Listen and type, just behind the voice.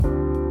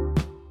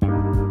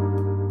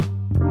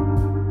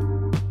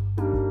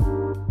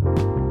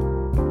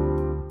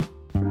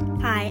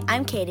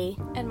Katie.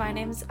 And my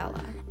name is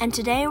Ella. And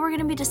today we're going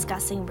to be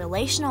discussing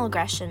relational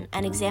aggression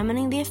and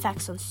examining the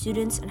effects on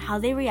students and how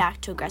they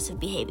react to aggressive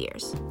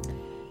behaviors.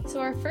 So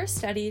our first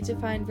study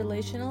defined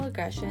relational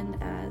aggression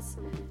as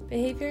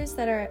behaviors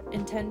that are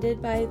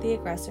intended by the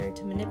aggressor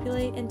to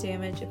manipulate and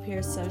damage a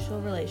peer's social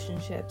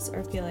relationships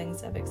or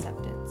feelings of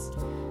acceptance.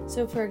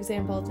 So for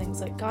example, things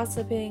like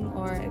gossiping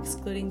or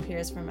excluding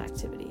peers from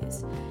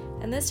activities.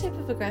 And this type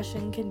of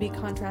aggression can be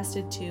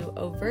contrasted to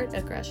overt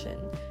aggression,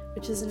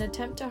 which is an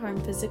attempt to harm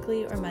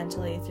physically or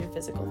mentally through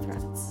physical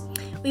threats.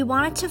 We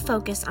wanted to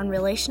focus on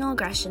relational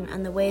aggression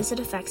and the ways it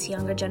affects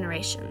younger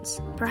generations.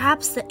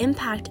 Perhaps the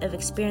impact of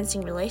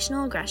experiencing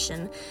relational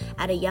aggression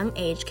at a young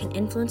age can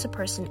influence a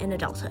person in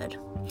adulthood.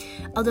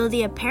 Although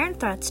the apparent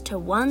threats to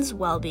one's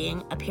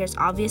well-being appears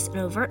obvious in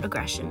overt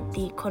aggression,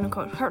 the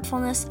quote-unquote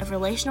hurtfulness of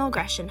relational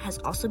aggression has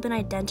also been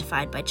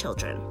identified by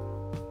children.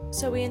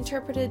 So we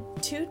interpreted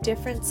two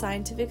different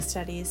scientific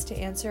studies to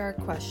answer our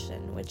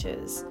question, which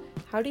is,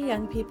 how do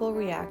young people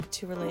react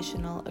to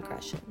relational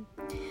aggression?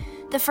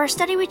 The first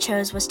study we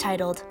chose was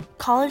titled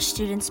College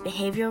Students'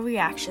 Behavioral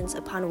Reactions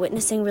Upon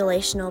Witnessing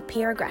Relational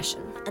Peer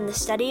Aggression, and the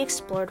study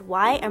explored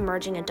why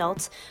emerging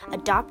adults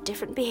adopt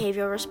different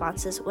behavioral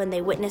responses when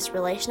they witness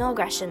relational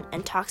aggression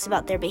and talks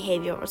about their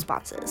behavioral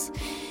responses.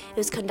 It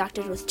was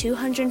conducted with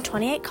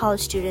 228 college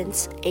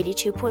students,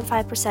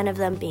 82.5% of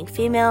them being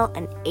female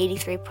and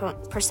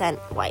 83%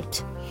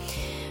 white.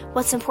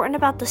 What's important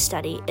about the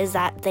study is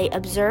that they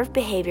observe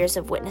behaviors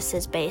of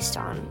witnesses based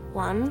on,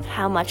 1,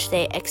 how much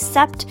they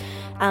accept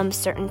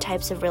certain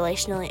types of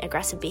relationally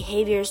aggressive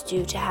behaviors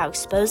due to how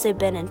exposed they've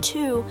been, and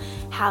 2,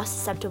 how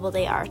susceptible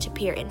they are to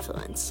peer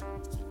influence.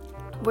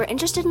 We're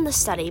interested in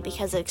this study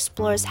because it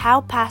explores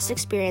how past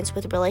experience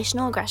with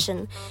relational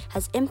aggression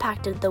has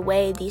impacted the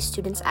way these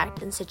students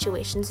act in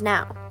situations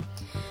now.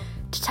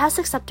 To test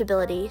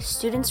acceptability,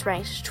 students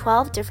ranked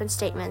 12 different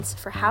statements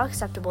for how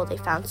acceptable they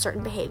found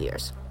certain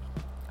behaviors.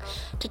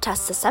 To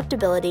test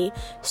susceptibility,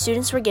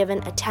 students were given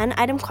a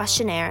 10-item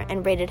questionnaire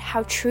and rated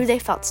how true they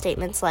felt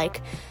statements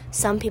like,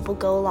 some people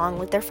go along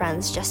with their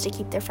friends just to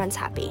keep their friends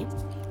happy,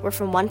 were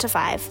from 1 to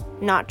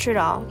 5, not true at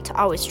all, to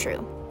always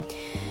true.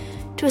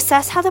 To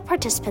assess how the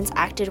participants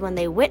acted when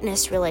they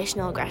witnessed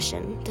relational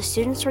aggression, the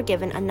students were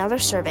given another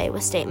survey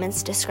with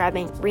statements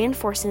describing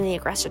reinforcing the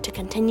aggressor to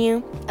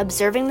continue,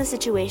 observing the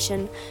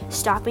situation,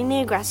 stopping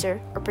the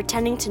aggressor, or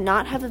pretending to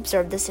not have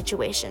observed the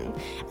situation,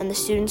 and the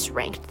students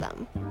ranked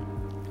them.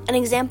 An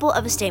example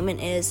of a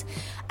statement is,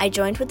 I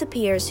joined with the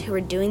peers who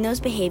were doing those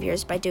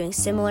behaviors by doing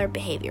similar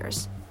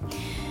behaviors.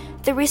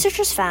 The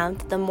researchers found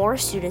that the more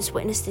students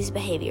witnessed these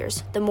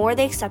behaviors, the more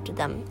they accepted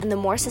them and the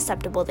more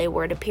susceptible they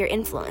were to peer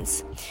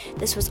influence.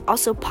 This was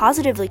also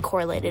positively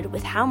correlated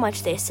with how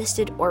much they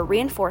assisted or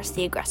reinforced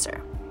the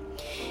aggressor.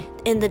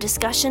 In the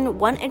discussion,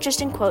 one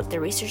interesting quote the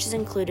researchers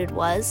included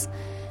was,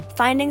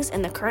 findings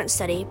in the current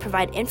study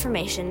provide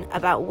information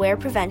about where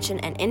prevention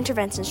and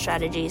intervention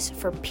strategies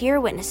for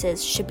peer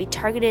witnesses should be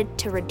targeted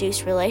to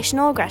reduce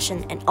relational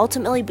aggression and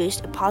ultimately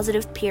boost a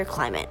positive peer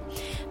climate,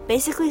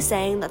 basically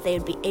saying that they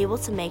would be able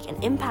to make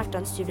an impact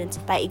on students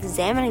by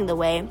examining the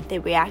way they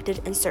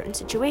reacted in certain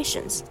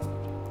situations.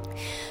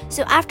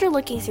 So after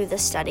looking through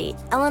this study,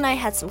 Ella and I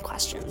had some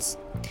questions.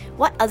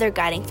 What other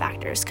guiding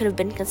factors could have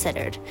been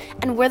considered,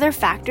 and were there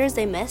factors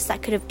they missed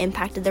that could have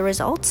impacted the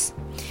results?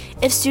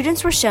 If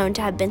students were shown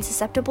to have been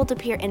susceptible to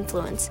peer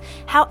influence,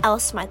 how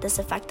else might this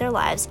affect their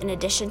lives in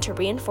addition to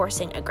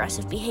reinforcing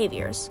aggressive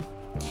behaviors?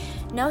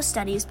 No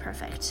study is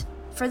perfect.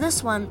 For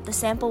this one, the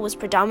sample was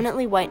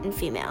predominantly white and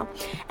female,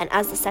 and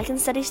as the second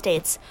study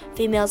states,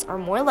 females are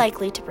more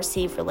likely to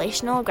perceive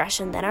relational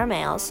aggression than are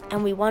males,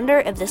 and we wonder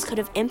if this could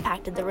have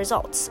impacted the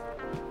results.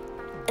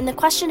 In the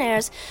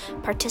questionnaires,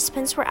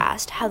 participants were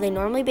asked how they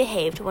normally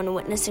behaved when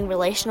witnessing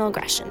relational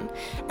aggression,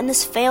 and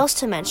this fails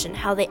to mention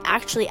how they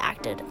actually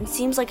acted and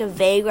seems like a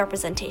vague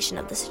representation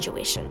of the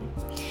situation.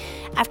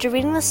 After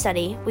reading the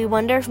study, we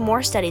wonder if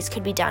more studies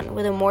could be done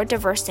with a more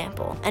diverse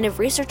sample, and if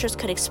researchers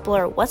could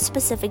explore what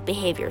specific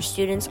behaviors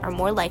students are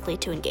more likely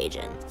to engage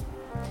in.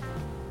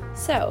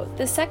 So,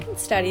 the second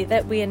study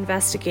that we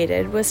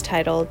investigated was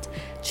titled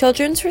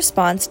Children's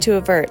Response to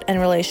Overt and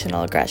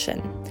Relational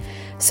Aggression.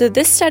 So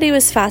this study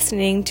was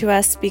fascinating to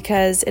us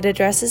because it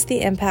addresses the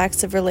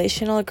impacts of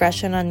relational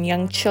aggression on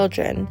young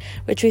children,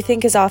 which we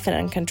think is often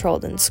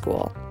uncontrolled in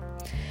school.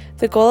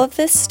 The goal of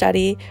this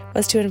study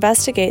was to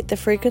investigate the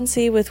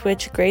frequency with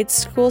which grade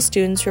school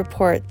students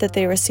report that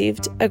they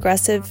received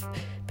aggressive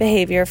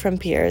behavior from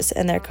peers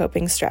and their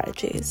coping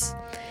strategies.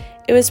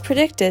 It was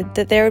predicted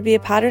that there would be a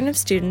pattern of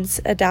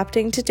students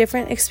adapting to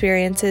different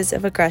experiences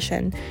of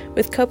aggression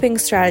with coping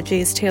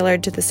strategies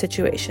tailored to the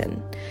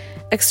situation.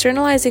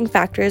 Externalizing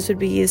factors would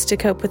be used to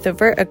cope with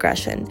overt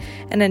aggression,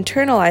 and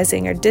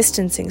internalizing or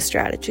distancing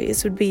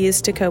strategies would be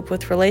used to cope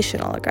with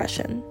relational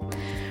aggression.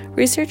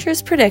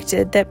 Researchers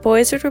predicted that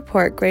boys would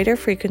report greater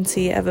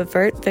frequency of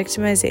overt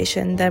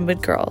victimization than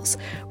would girls,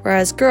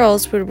 whereas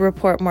girls would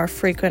report more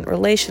frequent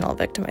relational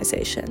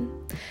victimization.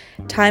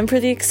 Time for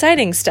the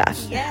exciting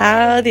stuff,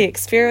 how the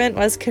experiment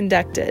was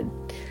conducted.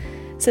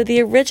 So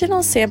the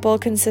original sample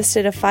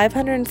consisted of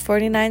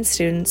 549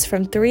 students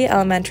from 3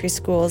 elementary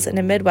schools in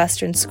a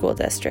Midwestern school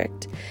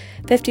district.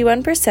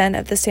 51%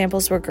 of the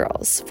samples were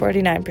girls,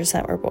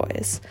 49% were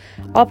boys.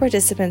 All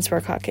participants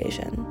were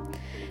Caucasian.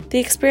 The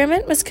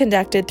experiment was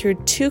conducted through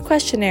 2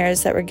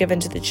 questionnaires that were given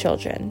to the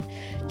children.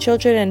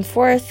 Children in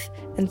 4th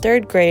and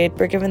 3rd grade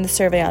were given the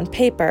survey on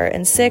paper,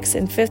 and 6th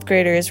and 5th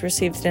graders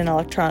received an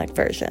electronic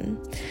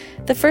version.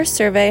 The first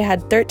survey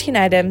had 13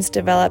 items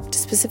developed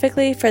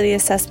specifically for the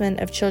assessment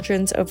of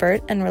children's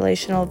overt and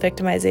relational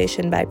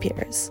victimization by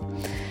peers.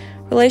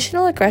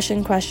 Relational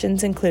aggression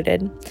questions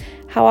included: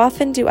 how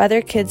often do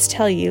other kids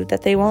tell you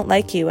that they won't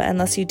like you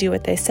unless you do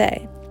what they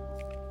say?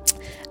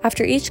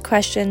 After each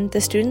question,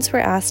 the students were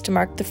asked to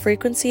mark the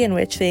frequency in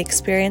which they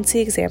experience the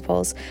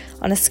examples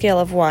on a scale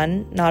of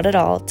 1, not at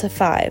all, to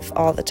 5,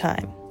 all the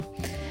time.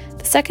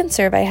 The second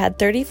survey had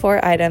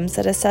 34 items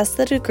that assessed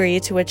the degree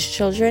to which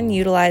children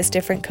utilize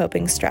different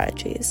coping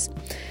strategies.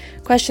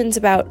 Questions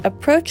about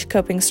approach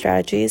coping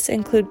strategies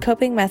include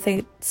coping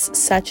methods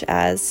such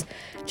as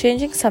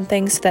changing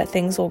something so that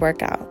things will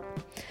work out.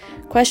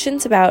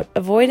 Questions about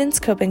avoidance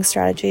coping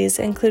strategies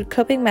include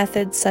coping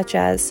methods such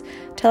as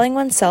telling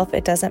oneself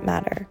it doesn't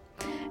matter.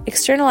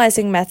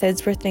 Externalizing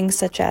methods were things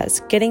such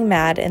as getting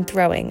mad and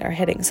throwing or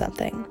hitting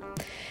something.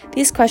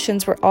 These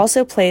questions were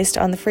also placed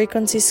on the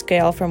frequency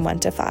scale from 1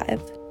 to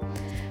 5.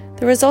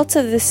 The results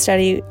of this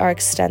study are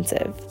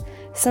extensive.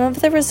 Some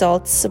of the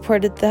results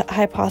supported the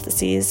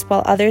hypotheses,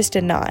 while others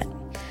did not.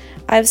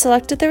 I have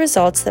selected the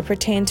results that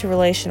pertain to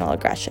relational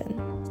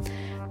aggression.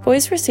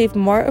 Boys received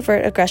more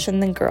overt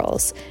aggression than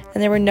girls,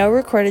 and there were no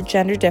recorded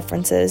gender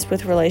differences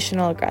with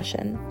relational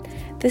aggression.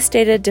 This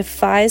data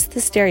defies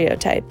the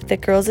stereotype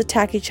that girls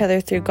attack each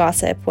other through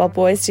gossip while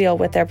boys deal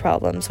with their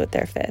problems with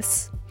their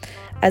fists.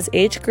 As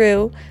age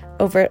grew,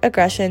 overt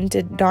aggression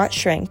did not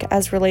shrink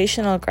as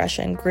relational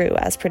aggression grew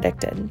as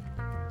predicted.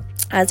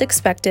 As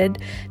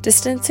expected,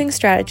 distancing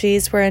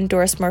strategies were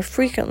endorsed more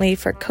frequently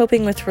for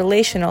coping with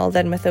relational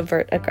than with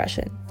overt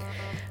aggression.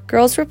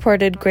 Girls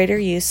reported greater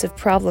use of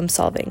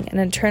problem-solving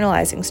and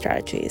internalizing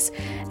strategies,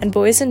 and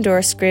boys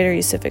endorsed greater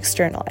use of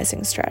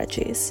externalizing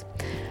strategies.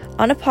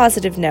 On a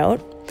positive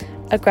note,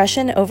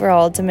 aggression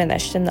overall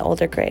diminished in the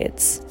older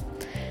grades.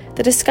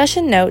 The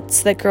discussion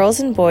notes that girls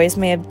and boys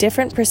may have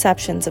different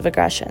perceptions of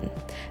aggression.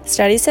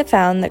 Studies have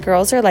found that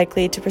girls are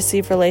likely to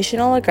perceive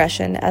relational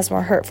aggression as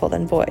more hurtful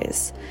than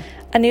boys.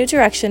 A new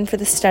direction for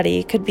the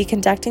study could be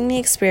conducting the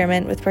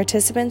experiment with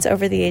participants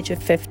over the age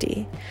of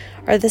 50.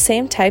 Are the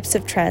same types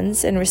of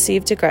trends in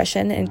received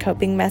aggression and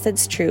coping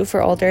methods true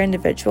for older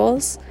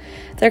individuals?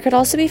 There could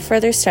also be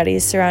further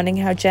studies surrounding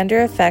how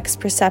gender affects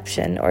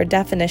perception or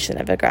definition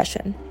of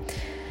aggression.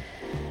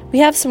 We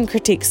have some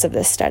critiques of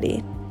this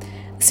study.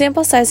 The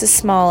sample size is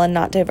small and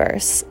not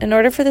diverse. In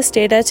order for this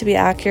data to be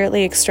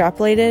accurately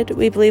extrapolated,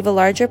 we believe a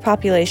larger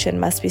population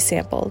must be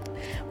sampled.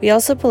 We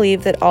also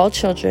believe that all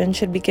children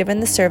should be given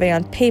the survey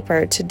on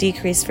paper to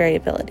decrease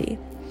variability.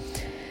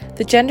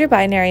 The gender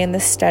binary in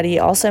this study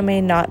also may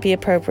not be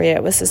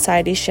appropriate with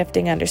society's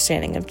shifting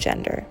understanding of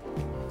gender.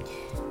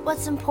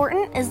 What's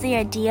important is the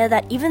idea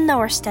that even though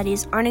our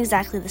studies aren't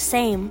exactly the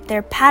same, there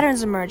are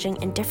patterns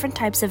emerging in different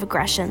types of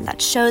aggression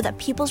that show that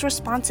people's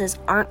responses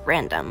aren't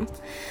random.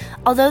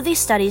 Although these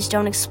studies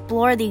don't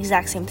explore the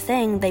exact same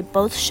thing, they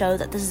both show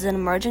that this is an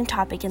emerging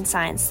topic in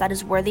science that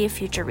is worthy of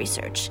future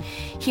research.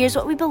 Here's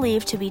what we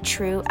believe to be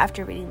true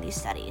after reading these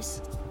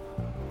studies.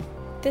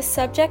 This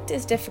subject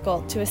is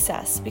difficult to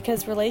assess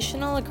because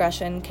relational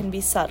aggression can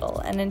be subtle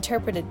and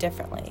interpreted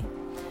differently.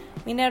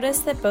 We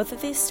noticed that both of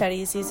these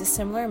studies use a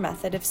similar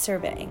method of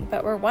surveying,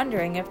 but we're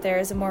wondering if there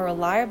is a more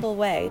reliable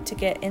way to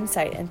get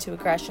insight into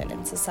aggression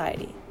in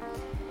society.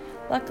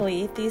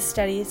 Luckily, these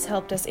studies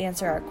helped us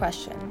answer our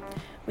question.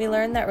 We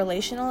learned that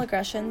relational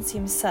aggression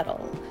seems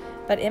subtle,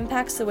 but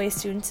impacts the way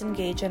students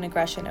engage in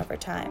aggression over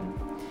time.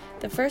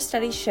 The first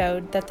study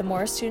showed that the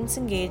more students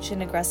engaged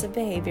in aggressive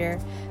behavior,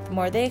 the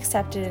more they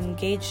accepted and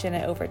engaged in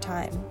it over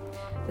time.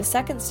 The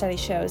second study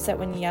shows that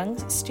when young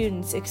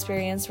students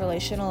experience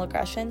relational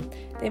aggression,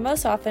 they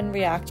most often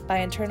react by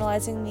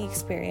internalizing the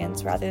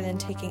experience rather than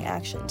taking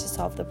action to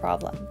solve the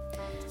problem.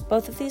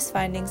 Both of these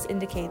findings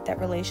indicate that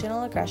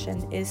relational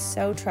aggression is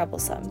so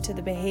troublesome to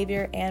the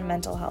behavior and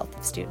mental health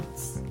of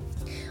students.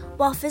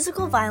 While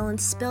physical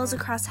violence spills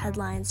across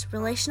headlines,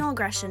 relational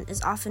aggression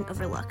is often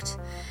overlooked.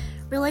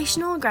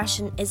 Relational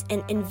aggression is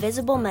an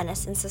invisible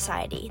menace in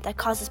society that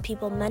causes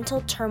people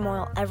mental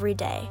turmoil every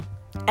day.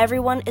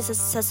 Everyone is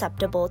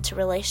susceptible to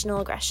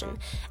relational aggression,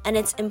 and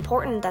it's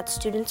important that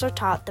students are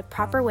taught the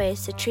proper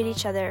ways to treat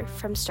each other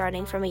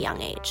starting from a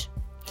young age.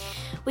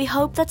 We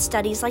hope that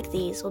studies like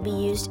these will be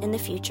used in the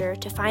future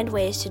to find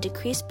ways to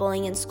decrease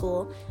bullying in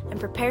school and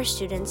prepare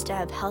students to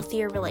have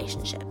healthier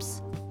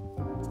relationships.